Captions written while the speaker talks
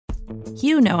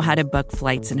You know how to book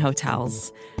flights and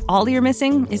hotels. All you're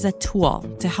missing is a tool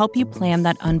to help you plan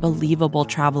that unbelievable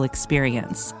travel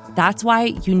experience. That's why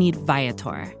you need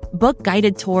Viator. Book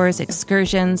guided tours,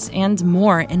 excursions, and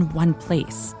more in one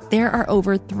place. There are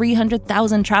over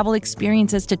 300,000 travel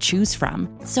experiences to choose from,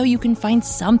 so you can find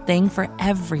something for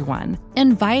everyone.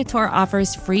 And Viator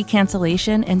offers free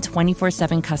cancellation and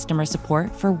 24/7 customer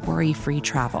support for worry-free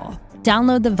travel.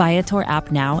 Download the Viator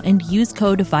app now and use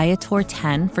code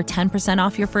Viator10 for 10%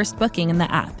 off your first booking in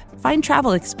the app. Find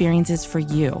travel experiences for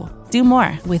you. Do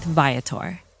more with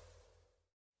Viator.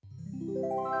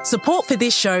 Support for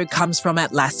this show comes from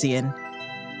Atlassian.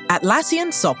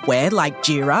 Atlassian software like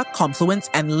Jira, Confluence,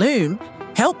 and Loom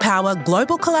help power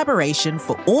global collaboration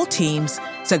for all teams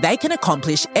so they can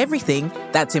accomplish everything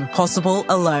that's impossible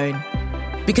alone.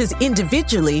 Because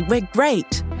individually, we're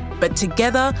great, but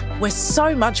together, we're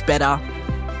so much better.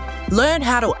 Learn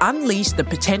how to unleash the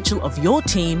potential of your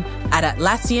team at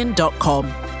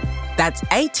Atlassian.com. That's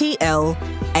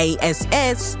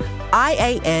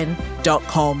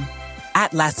ATLASSIAN.com.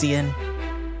 Atlassian.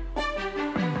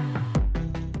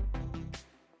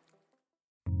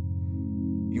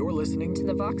 You're listening to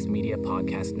the Vox Media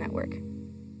Podcast Network.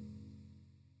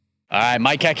 All right,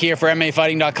 Mike Heck here for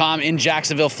MMAfighting.com in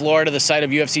Jacksonville, Florida, the site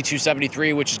of UFC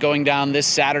 273, which is going down this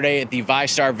Saturday at the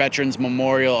VyStar Veterans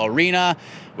Memorial Arena.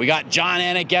 We got John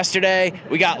Anik yesterday.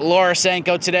 We got Laura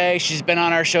Sanko today. She's been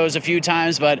on our shows a few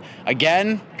times, but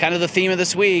again, kind of the theme of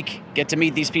this week, get to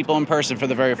meet these people in person for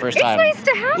the very first time. It's nice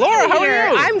to have Laura, you how here.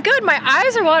 are you? I'm good. My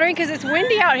eyes are watering because it's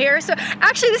windy out here. So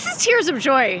actually, this is tears of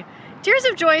joy. Tears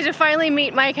of joy to finally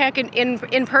meet Mike Heck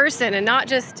in person and not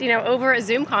just, over a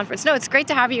Zoom conference. No, it's great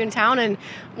to have you in town, and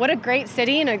what a great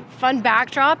city and a fun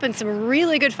backdrop and some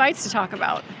really good fights to talk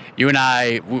about. You and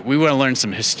I, we want to learn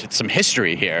some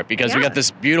history here because we got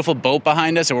this beautiful boat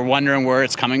behind us, and we're wondering where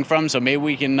it's coming from. So maybe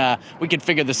we can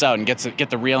figure this out and get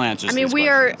the real answers.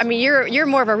 You're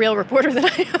more of a real reporter than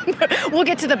I am. But we'll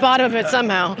get to the bottom of it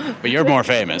somehow. But you're more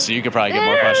famous, so you could probably get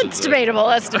more questions. It's debatable.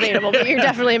 That's debatable. But you're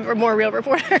definitely a more real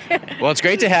reporter. Well, it's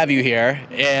great to have you here,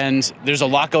 and there's a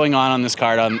lot going on this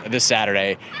card on this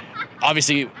Saturday.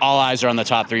 Obviously, all eyes are on the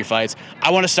top three fights.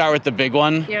 I want to start with the big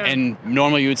one, and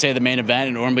normally you would say the main event,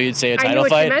 and normally you'd say a title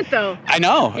fight. I knew what you meant, though. I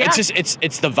know. Yeah.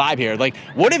 It's the vibe here. Like,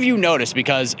 what have you noticed?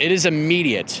 Because it is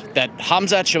immediate that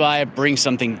Khamzat Chimaev brings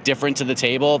something different to the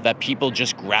table that people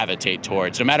just gravitate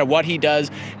towards. No matter what he does,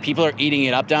 people are eating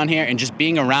it up down here, and just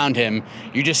being around him,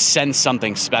 you just sense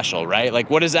something special, right?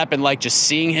 Like, what has that been like, just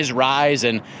seeing his rise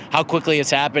and how quickly it's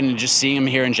happened, and just seeing him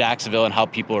here in Jacksonville and how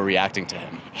people are reacting to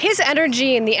him? His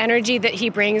energy and the energy that he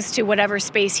brings to whatever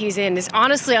space he's in is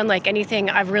honestly unlike anything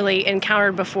I've really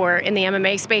encountered before in the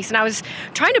MMA space. And I was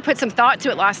trying to put some thought to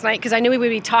it last night because I knew we would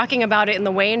be talking about it in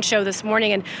the weigh-in show this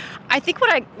morning. And I think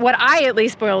what I at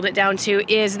least boiled it down to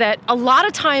is that a lot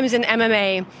of times in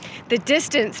MMA, the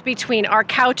distance between our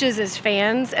couches as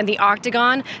fans and the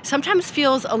octagon sometimes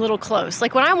feels a little close.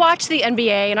 Like when I watch the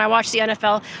NBA and I watch the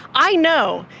NFL, I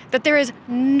know that there is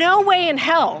no way in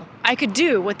hell I could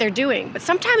do what they're doing. But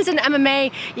sometimes in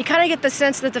MMA, you kind of get the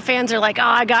sense that the fans are like, oh,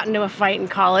 I got into a fight in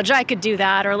college, I could do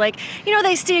that. Or like,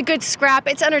 they see a good scrap,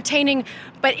 it's entertaining,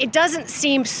 but it doesn't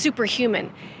seem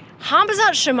superhuman.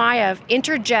 Khamzat Chimaev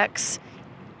interjects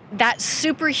that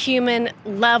superhuman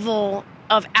level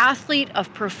of athlete,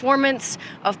 of performance,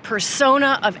 of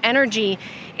persona, of energy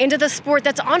into the sport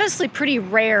that's honestly pretty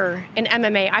rare in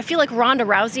MMA. I feel like Ronda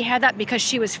Rousey had that because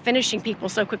she was finishing people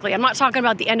so quickly. I'm not talking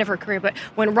about the end of her career, but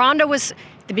when Ronda was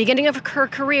the beginning of her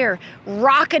career,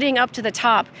 rocketing up to the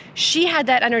top, she had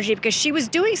that energy because she was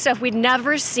doing stuff we'd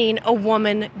never seen a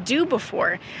woman do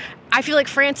before. I feel like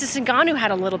Francis Ngannou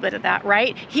had a little bit of that,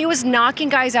 right? He was knocking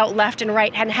guys out left and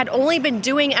right and had only been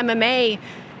doing MMA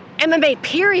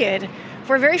period,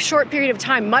 for a very short period of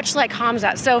time, much like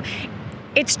Khamzat. So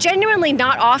it's genuinely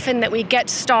not often that we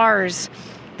get stars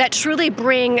that truly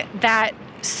bring that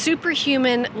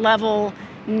superhuman level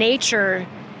nature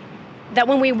that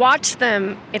when we watch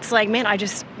them, it's like, man,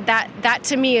 that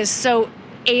to me is so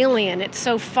alien. It's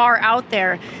so far out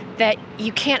there that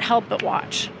you can't help but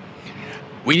watch.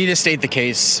 We need to state a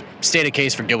case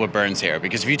for Gilbert Burns here,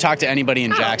 because if you talk to anybody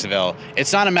in Jacksonville,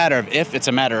 it's not a matter of if, it's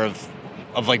a matter of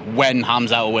like when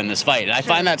Khamzat will win this fight. And I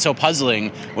find that so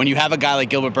puzzling when you have a guy like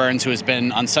Gilbert Burns who has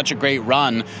been on such a great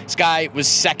run. This guy was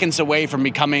seconds away from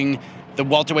becoming the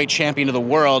welterweight champion of the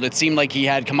world. It seemed like he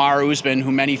had Kamaru Usman,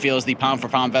 who many feel is the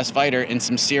pound-for-pound best fighter, in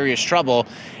some serious trouble.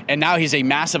 And now he's a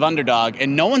massive underdog,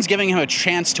 and no one's giving him a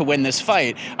chance to win this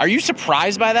fight. Are you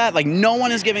surprised by that? Like, no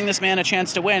one is giving this man a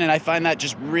chance to win, and I find that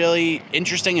just really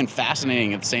interesting and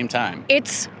fascinating at the same time.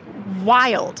 It's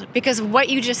wild because of what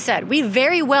you just said. We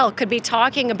very well could be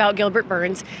talking about Gilbert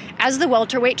Burns as the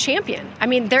welterweight champion. I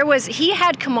mean, he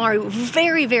had Kamaru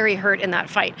very, very hurt in that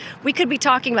fight. We could be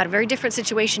talking about a very different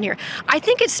situation here. I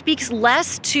think it speaks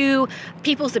less to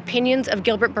people's opinions of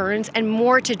Gilbert Burns and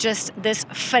more to just this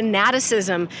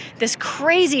fanaticism, this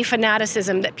crazy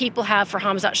fanaticism that people have for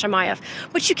Khamzat Chimaev.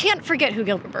 But you can't forget who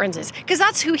Gilbert Burns is, because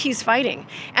that's who he's fighting.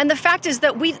 And the fact is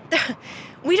that we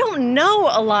don't know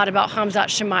a lot about Khamzat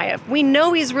Chimaev. We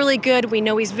know he's really good. We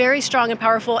know he's very strong and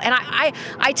powerful. And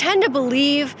I tend to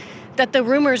believe that the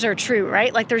rumors are true,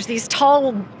 right? Like there's these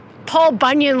tall Paul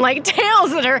Bunyan-like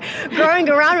tales that are growing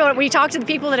around when we talk to the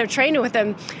people that have trained with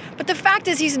him. But the fact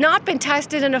is he's not been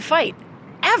tested in a fight,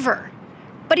 ever.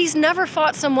 But he's never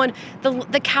fought someone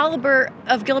the caliber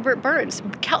of Gilbert Burns.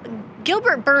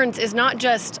 Gilbert Burns is not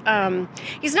just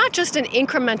he's not just an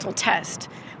incremental test.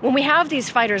 When we have these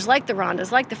fighters like the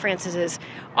Rondas, like the Francises,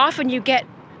 often you get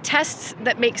tests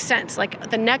that make sense, like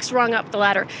the next rung up the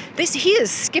ladder. He is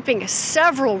skipping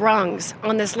several rungs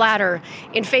on this ladder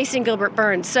in facing Gilbert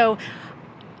Burns. So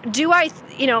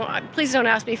please don't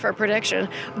ask me for a prediction,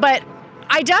 but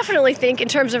I definitely think in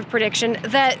terms of prediction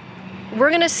that we're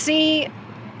going to see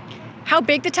how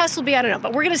big the test will be. I don't know,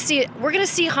 but we're going to see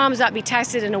Khamzat be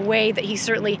tested in a way that he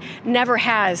certainly never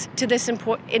has to this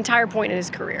entire point in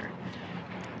his career.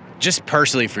 Just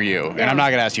personally for you, and I'm not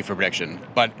going to ask you for a prediction,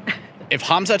 but if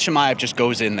Khamzat Chimaev just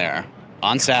goes in there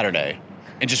on Saturday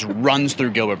and just runs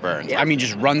through Gilbert Burns, I mean,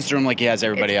 just runs through him like he has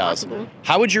everybody else,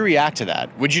 how would you react to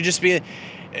that? Would you just be,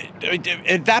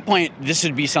 at that point, this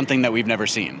would be something that we've never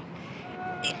seen?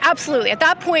 Absolutely. At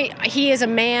that point, he is a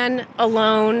man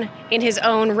alone in his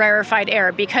own rarefied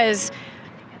air, because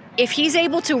if he's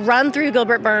able to run through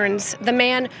Gilbert Burns, the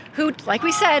man who, like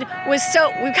we said, was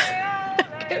so...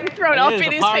 thrown off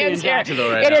in his fans here.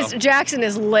 Jackson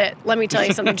is lit. Let me tell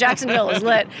you something. Jacksonville is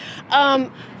lit.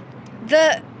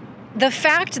 The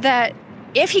fact that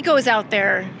if he goes out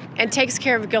there and takes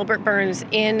care of Gilbert Burns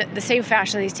in the same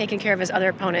fashion that he's taken care of his other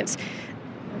opponents,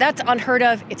 that's unheard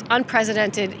of. It's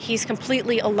unprecedented. He's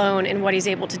completely alone in what he's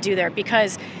able to do there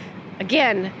because,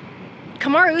 again,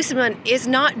 Kamaru Usman is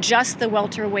not just the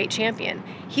welterweight champion.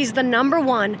 He's the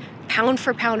 #1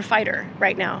 pound-for-pound fighter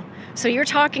right now. So you're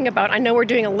talking about, I know we're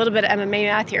doing a little bit of MMA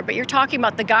math here, but you're talking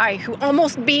about the guy who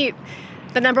almost beat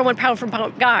the #1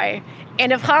 pound-for-pound guy.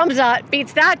 And if Khamzat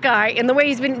beats that guy in the way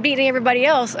he's been beating everybody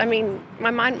else, I mean, my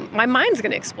mind's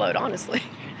going to explode, honestly.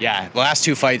 Yeah, the last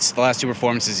two fights, the last two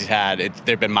performances he's had,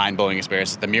 they've been mind-blowing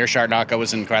experiences. The Meerschaert knockout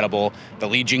was incredible. The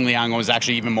Li Jingliang one was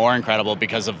actually even more incredible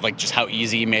because of like just how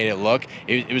easy he made it look.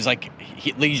 It was like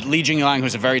Li Jingliang,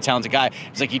 who's a very talented guy,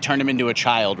 it's like he turned him into a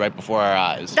child right before our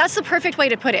eyes. That's the perfect way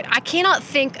to put it. I cannot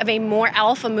think of a more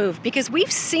alpha move because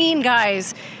we've seen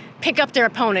guys pick up their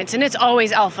opponents, and it's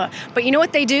always alpha. But you know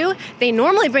what they do? They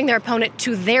normally bring their opponent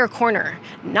to their corner,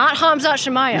 not Khamzat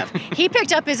Chimaev. He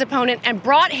picked up his opponent and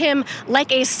brought him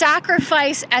like a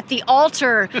sacrifice at the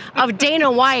altar of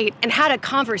Dana White and had a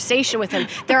conversation with him.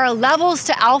 There are levels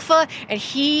to alpha, and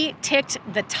he ticked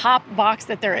the top box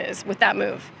that there is with that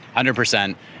move.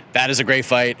 100%. That is a great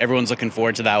fight. Everyone's looking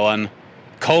forward to that one.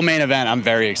 Co-main event, I'm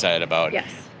very excited about. Yes.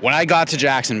 When I got to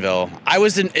Jacksonville, I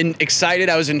was excited.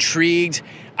 I was intrigued.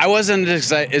 I wasn't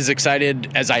as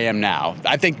excited as I am now.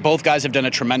 I think both guys have done a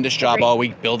tremendous job all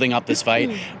week building up this fight.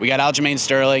 We got Aljamain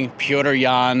Sterling, Petr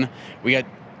Yan. We got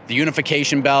the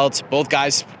unification belt. Both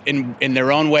guys, in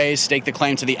their own ways, stake the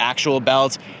claim to the actual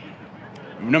belt.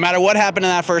 No matter what happened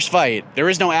in that first fight, there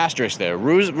is no asterisk there.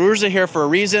 Rules are here for a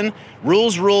reason.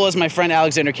 Rules rule, as my friend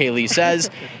Alexander K. Lee says.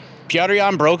 Petr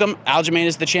Yan broke him. Aljamain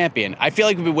is the champion. I feel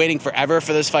like we've been waiting forever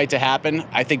for this fight to happen.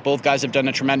 I think both guys have done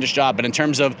a tremendous job. But in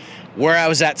terms of where I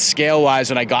was at scale-wise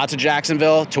when I got to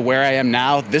Jacksonville to where I am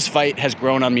now, this fight has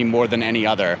grown on me more than any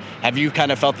other. Have you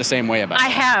kind of felt the same way about it? I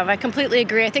have. I completely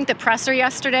agree. I think the presser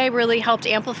yesterday really helped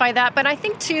amplify that. But I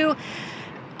think, too,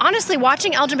 honestly,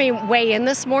 watching Aljamain weigh in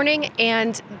this morning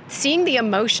and seeing the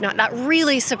emotion, that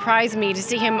really surprised me to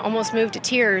see him almost move to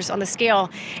tears on the scale.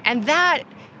 And that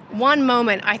one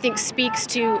moment, I think, speaks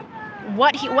to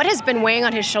what has been weighing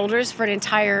on his shoulders for an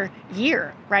entire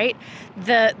year, right?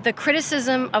 The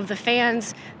criticism of the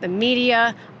fans, the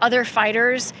media, other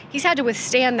fighters. He's had to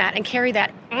withstand that and carry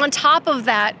that. On top of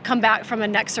that, come back from a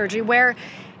neck surgery where,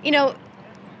 you know,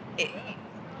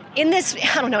 in this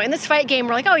fight game,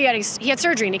 we're like, oh yeah, he had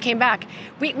surgery and he came back.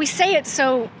 We say it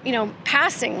so, you know,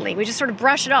 passingly. We just sort of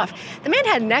brush it off. The man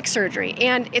had neck surgery,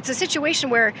 and it's a situation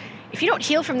where if you don't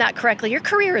heal from that correctly, your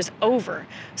career is over.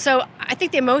 So I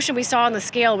think the emotion we saw on the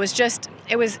scale was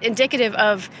it was indicative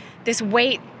of this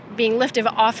weight being lifted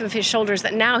off of his shoulders,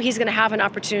 that now he's going to have an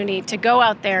opportunity to go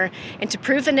out there and to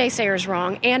prove the naysayers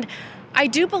wrong. And I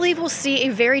do believe we'll see a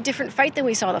very different fight than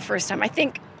we saw the first time. I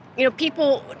think,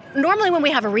 people, normally when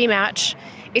we have a rematch,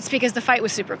 it's because the fight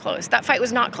was super close. That fight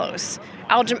was not close.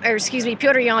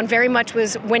 Petr Yan very much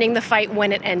was winning the fight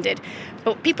when it ended.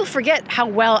 But people forget how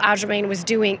well Aljamain was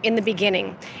doing in the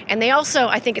beginning. And they also,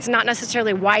 I think it's not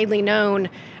necessarily widely known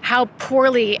how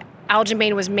poorly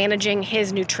Aljamain was managing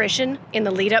his nutrition in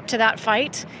the lead up to that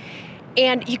fight.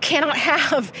 And you cannot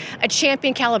have a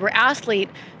champion caliber athlete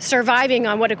surviving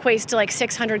on what equates to like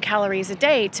 600 calories a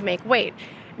day to make weight.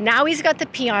 Now he's got the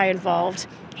PI involved.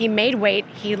 He made weight.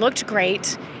 He looked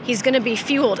great. He's going to be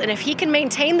fueled. And if he can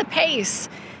maintain the pace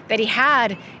that he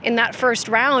had in that first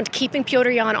round, keeping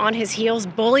Petr Yan on his heels,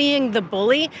 bullying the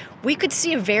bully, we could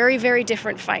see a very, very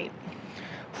different fight.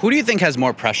 Who do you think has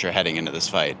more pressure heading into this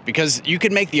fight? Because you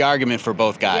could make the argument for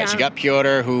both guys. Yeah. You got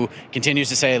Petr, who continues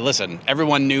to say, listen,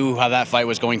 everyone knew how that fight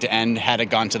was going to end had it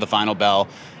gone to the final bell.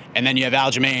 And then you have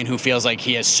Aljamain, who feels like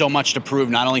he has so much to prove,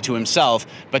 not only to himself,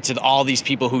 but to all these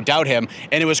people who doubt him.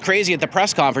 And it was crazy at the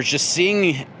press conference just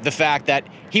seeing the fact that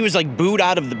he was like booed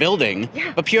out of the building,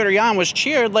 but Petr Yan was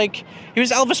cheered like he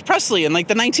was Elvis Presley in like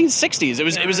the 1960s.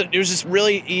 It was just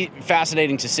really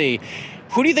fascinating to see.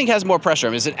 Who do you think has more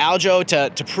pressure? Is it Aljo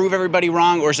to prove everybody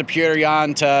wrong, or is it Petr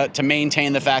Yan to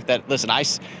maintain the fact that, listen,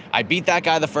 I beat that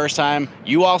guy the first time,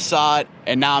 you all saw it,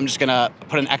 and now I'm just going to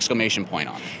put an exclamation point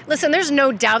on it? Listen, there's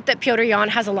no doubt that Petr Yan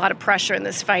has a lot of pressure in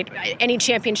this fight. Any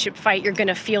championship fight, you're going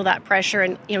to feel that pressure,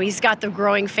 and he's got the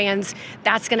growing fans.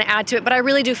 That's going to add to it. But I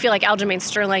really do feel like Aljamain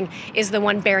Sterling is the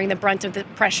one bearing the brunt of the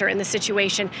pressure in the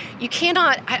situation. You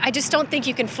cannot, I just don't think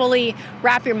you can fully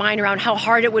wrap your mind around how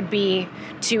hard it would be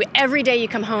to every day you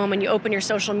come home and you open your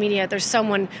social media, there's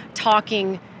someone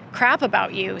talking crap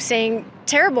about you, saying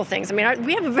terrible things. I mean,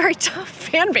 we have a very tough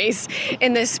fan base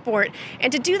in this sport.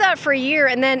 And to do that for a year,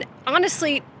 and then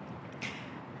honestly,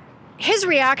 his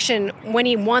reaction when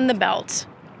he won the belt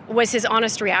was his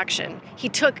honest reaction. He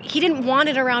didn't want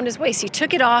it around his waist. He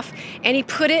took it off and he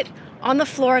put it on the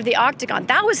floor of the octagon.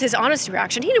 That was his honest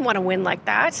reaction. He didn't want to win like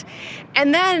that.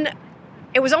 And then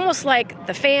it was almost like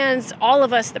the fans, all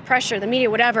of us, the pressure, the media,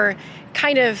 whatever,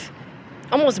 kind of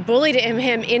almost bullied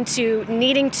him into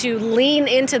needing to lean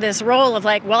into this role of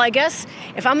like, well, I guess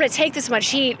if I'm going to take this much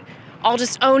heat, I'll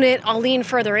just own it. I'll lean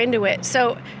further into it.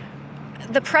 So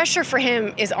the pressure for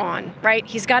him is on, right?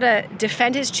 He's got to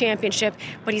defend his championship,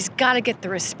 but he's got to get the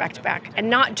respect back. And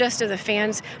not just of the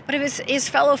fans, but of his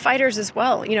fellow fighters as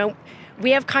well.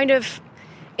 We have kind of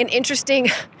an interesting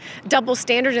double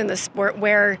standard in the sport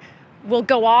where we'll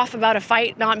go off about a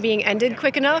fight not being ended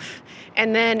quick enough.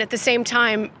 And then at the same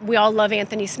time, we all love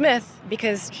Anthony Smith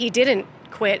because he didn't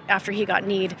quit after he got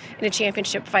kneed in a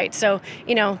championship fight. So,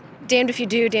 damned if you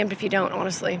do, damned if you don't,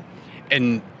 honestly.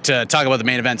 And to talk about the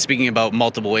main event, speaking about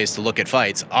multiple ways to look at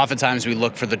fights, oftentimes we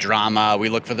look for the drama, we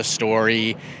look for the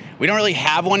story. We don't really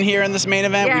have one here in this main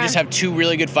event. Yeah. We just have two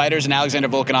really good fighters in Alexander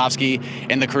Volkanovski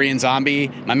and the Korean Zombie.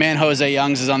 My man Jose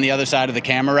Youngs is on the other side of the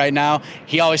camera right now.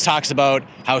 He always talks about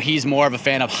how he's more of a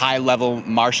fan of high-level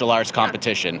martial arts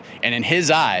competition. And in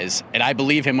his eyes, and I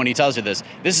believe him when he tells you this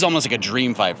is almost like a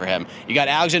dream fight for him. You got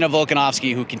Alexander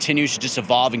Volkanovski, who continues to just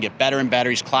evolve and get better and better.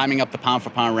 He's climbing up the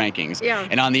pound-for-pound rankings. Yeah.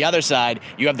 And on the other side,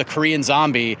 you have the Korean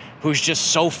Zombie, who's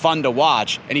just so fun to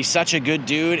watch. And he's such a good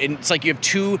dude. And it's like you have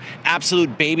two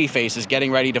absolute baby faces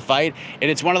getting ready to fight,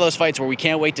 and it's one of those fights where we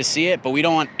can't wait to see it, but we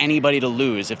don't want anybody to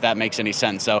lose, if that makes any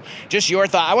sense. So just your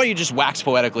thought. I want you to just wax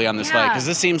poetically on this fight, because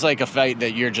this seems like a fight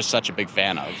that you're just such a big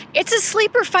fan of. It's a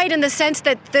sleeper fight in the sense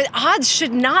that the odds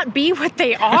should not be what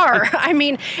they are. I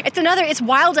mean, it's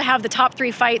wild to have the top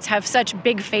three fights have such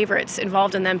big favorites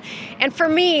involved in them. And for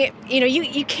me,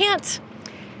 you can't,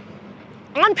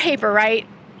 on paper, right,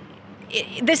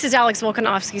 this is Alex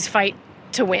Volkanovski's fight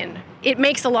to win. It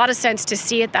makes a lot of sense to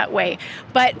see it that way.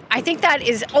 But I think that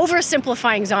is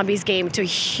oversimplifying Zombie's game to a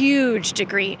huge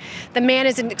degree. The man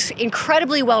is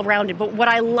incredibly well-rounded, but what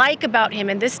I like about him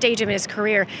in this stage of his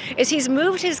career is he's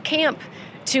moved his camp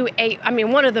to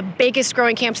one of the biggest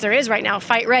growing camps there is right now,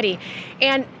 Fight Ready.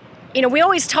 And we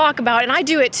always talk about, and I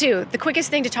do it too, the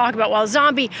quickest thing to talk about, while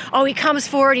Zombie, he comes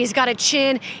forward, he's got a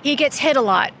chin, he gets hit a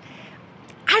lot.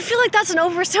 I feel like that's an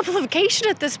oversimplification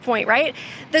at this point, right?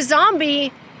 The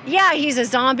Zombie, yeah, he's a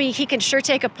zombie. He can sure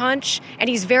take a punch, and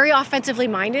he's very offensively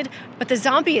minded, but the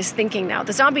Zombie is thinking now.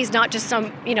 The Zombie is not just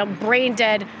some,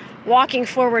 brain-dead, walking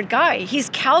forward guy. He's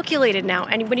calculated now,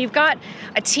 and when you've got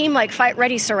a team like Fight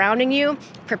Ready surrounding you,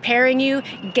 preparing you,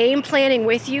 game planning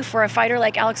with you for a fighter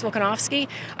like Alex Volkanovski,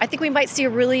 I think we might see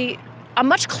a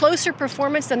much closer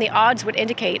performance than the odds would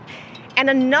indicate.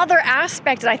 And another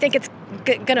aspect that I think it's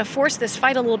going to force this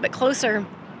fight a little bit closer.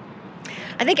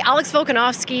 I think Alex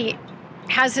Volkanovski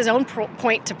has his own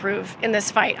point to prove in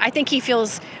this fight. I think he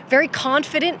feels very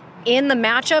confident in the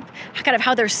matchup, kind of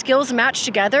how their skills match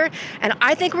together. And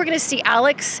I think we're going to see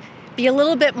Alex be a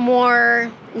little bit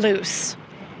more loose.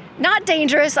 Not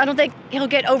dangerous. I don't think he'll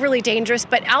get overly dangerous,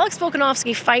 but Alex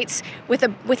Volkanovski fights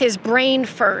with his brain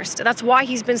first. That's why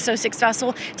he's been so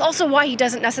successful. It's also why he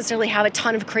doesn't necessarily have a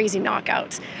ton of crazy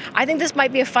knockouts. I think this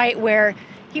might be a fight where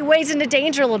he wades into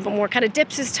danger a little bit more, kind of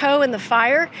dips his toe in the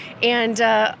fire, and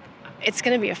it's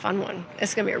going to be a fun one.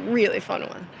 It's going to be a really fun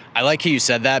one. I like how you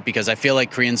said that because I feel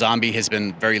like Korean Zombie has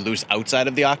been very loose outside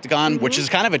of the octagon, which is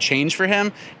kind of a change for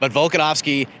him. But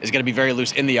Volkanovski is going to be very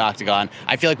loose in the octagon.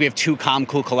 I feel like we have two calm,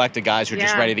 cool, collected guys who are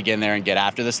just ready to get in there and get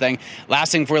after this thing.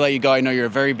 Last thing before we let you go, I know you're a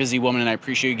very busy woman and I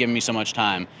appreciate you giving me so much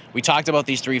time. We talked about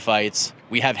these 3 fights.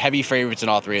 We have heavy favorites in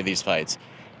all 3 of these fights.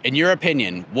 In your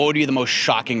opinion, what would be the most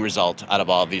shocking result out of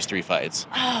all of these 3 fights?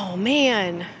 Oh,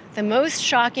 man. The most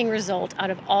shocking result out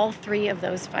of all 3 of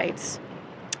those fights,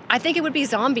 I think it would be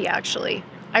Zombie, actually.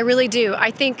 I really do. I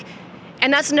think,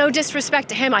 and that's no disrespect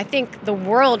to him, I think the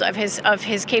world of his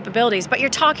capabilities. But you're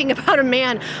talking about a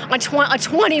man on a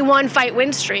 21-fight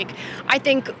win streak. I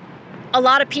think a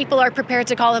lot of people are prepared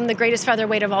to call him the greatest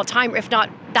featherweight of all time, if not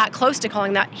that close to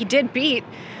calling that. He did beat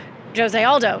Jose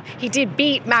Aldo. He did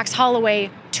beat Max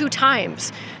Holloway 2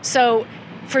 times. So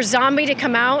for Zombie to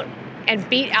come out and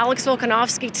beat Alex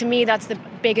Volkanovski, to me, that's the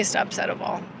biggest upset of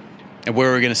all. And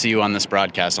where are we going to see you on this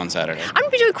broadcast on Saturday? I'm going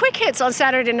to be doing quick hits on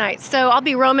Saturday night. So I'll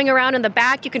be roaming around in the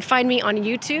back. You can find me on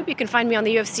YouTube. You can find me on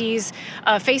the UFC's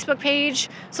Facebook page,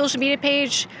 social media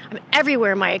page. I'm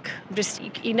everywhere, Mike.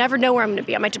 You never know where I'm going to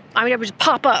be. I might just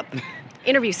pop up,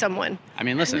 interview someone. I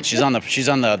mean, listen, she's on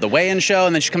the weigh-in show,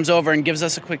 and then she comes over and gives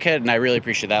us a quick hit, and I really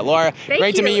appreciate that. Laura,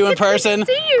 great to meet you in person.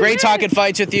 Great talking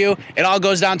fights with you. It all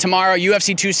goes down tomorrow.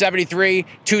 UFC 273,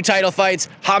 2 title fights.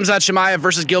 Khamzat Chimaev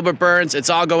versus Gilbert Burns.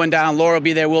 It's all going down. Laura will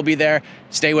be there. We'll be there.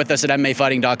 Stay with us at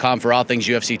MMAfighting.com for all things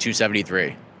UFC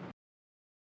 273.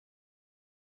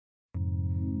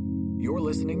 You're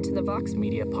listening to the Vox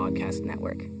Media Podcast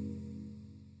Network.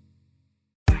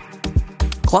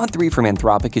 Claude 3 from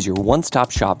Anthropic is your one-stop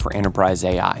shop for enterprise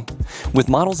AI. With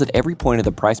models at every point of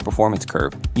the price-performance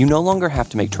curve, you no longer have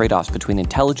to make trade-offs between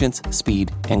intelligence,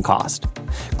 speed, and cost.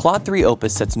 Claude 3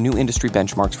 Opus sets new industry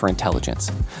benchmarks for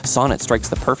intelligence. Sonnet strikes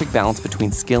the perfect balance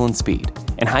between skill and speed.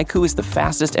 And Haiku is the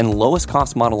fastest and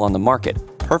lowest-cost model on the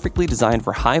market, perfectly designed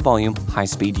for high-volume,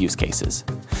 high-speed use cases.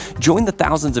 Join the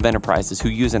thousands of enterprises who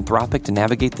use Anthropic to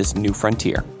navigate this new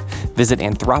frontier. Visit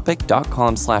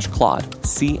anthropic.com/Claude,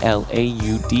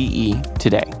 CLAUDE,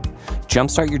 today.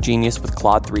 Jumpstart your genius with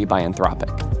Claude 3 by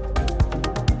Anthropic.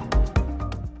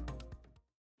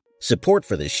 Support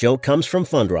for this show comes from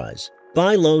Fundrise.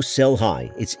 Buy low, sell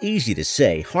high. It's easy to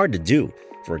say, hard to do.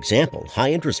 For example,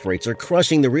 high interest rates are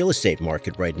crushing the real estate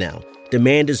market right now.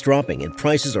 Demand is dropping and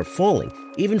prices are falling,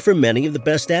 even for many of the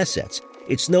best assets.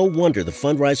 It's no wonder the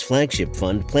Fundrise Flagship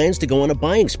Fund plans to go on a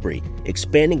buying spree,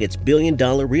 expanding its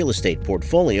billion-dollar real estate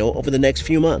portfolio over the next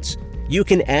few months. You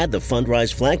can add the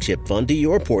Fundrise Flagship Fund to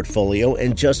your portfolio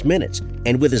in just minutes,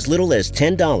 and with as little as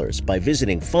 $10 by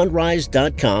visiting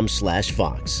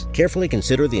fundrise.com/Fox. Carefully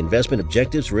consider the investment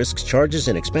objectives, risks, charges,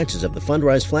 and expenses of the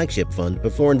Fundrise Flagship Fund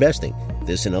before investing.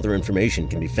 This and other information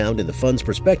can be found in the fund's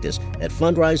prospectus at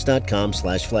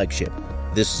fundrise.com/flagship.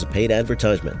 This is a paid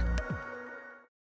advertisement.